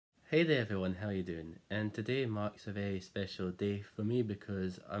Hey there everyone, how are you doing? And today marks a very special day for me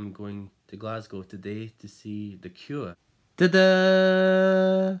because I'm going to Glasgow today to see The Cure.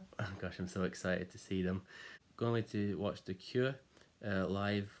 Ta-da! Oh gosh, I'm so excited to see them. Going to watch The Cure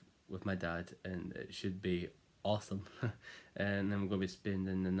live with my dad, and it should be awesome. And I'm going to be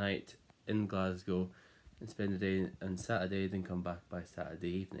spending the night in Glasgow and spend the day on Saturday, then come back by Saturday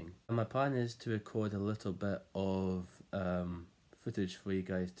evening. And my plan is to record a little bit of footage for you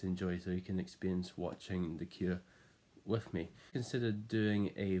guys to enjoy so you can experience watching The Cure with me. I considered doing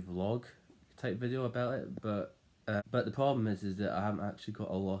a vlog type video about it, but the problem is that I haven't actually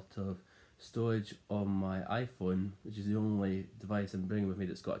got a lot of storage on my iPhone, which is the only device I'm bringing with me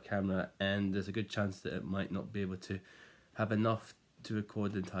that's got a camera, and there's a good chance that it might not be able to have enough to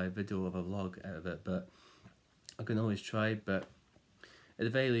record the entire video of a vlog out of it, but I can always try. But at the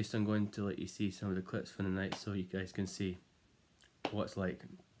very least I'm going to let you see some of the clips from the night so you guys can see what it's like.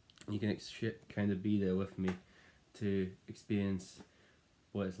 You can kind of be there with me to experience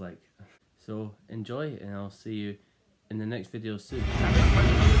what it's like. So enjoy, and I'll see you in the next video soon.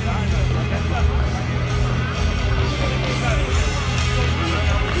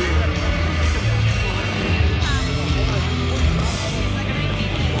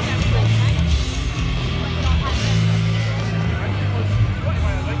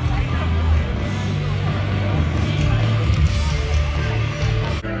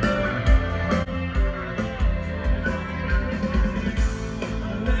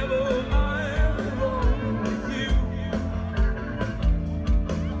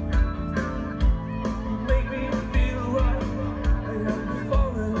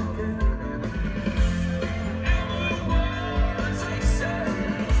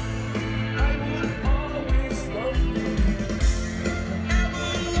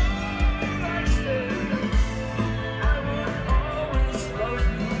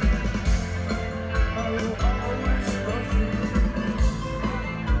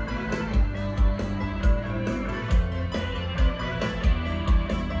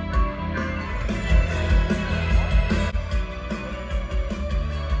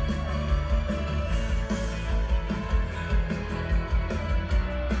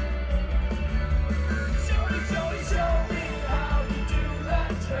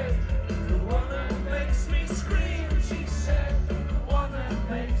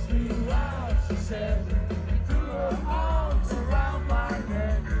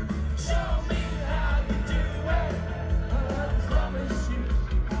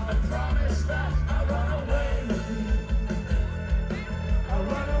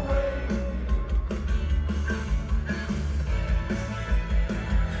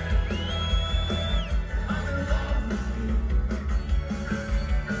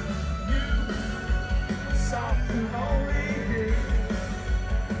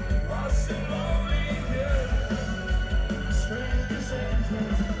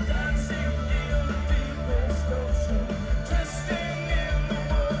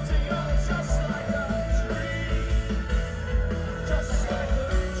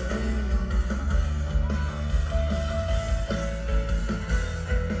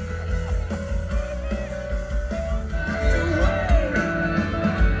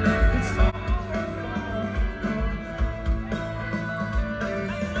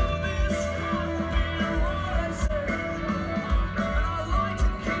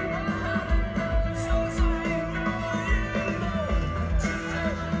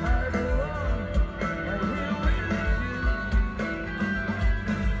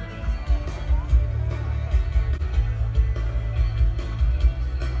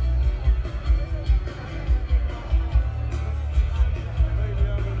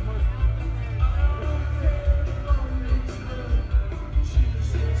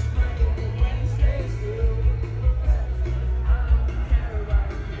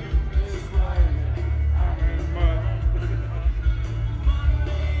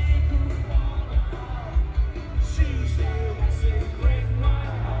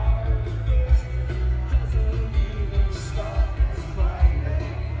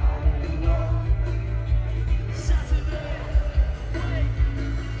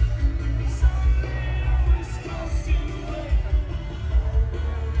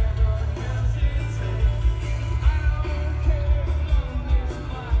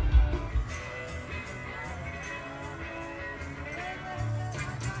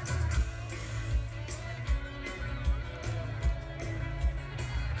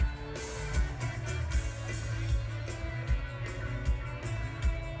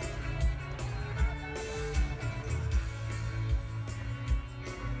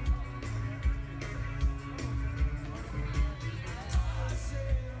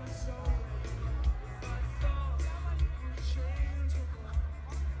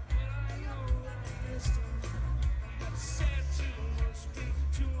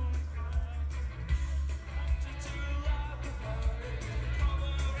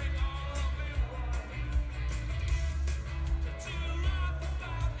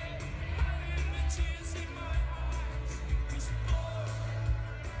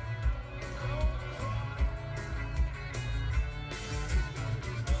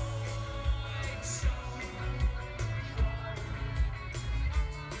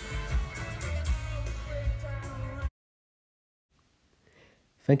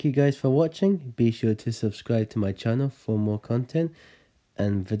 Thank you guys for watching. Be sure to subscribe to my channel for more content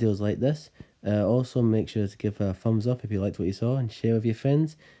and videos like this. Also make sure to give a thumbs up if you liked what you saw and share with your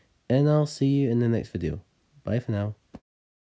friends. And I'll see you in the next video. Bye for now.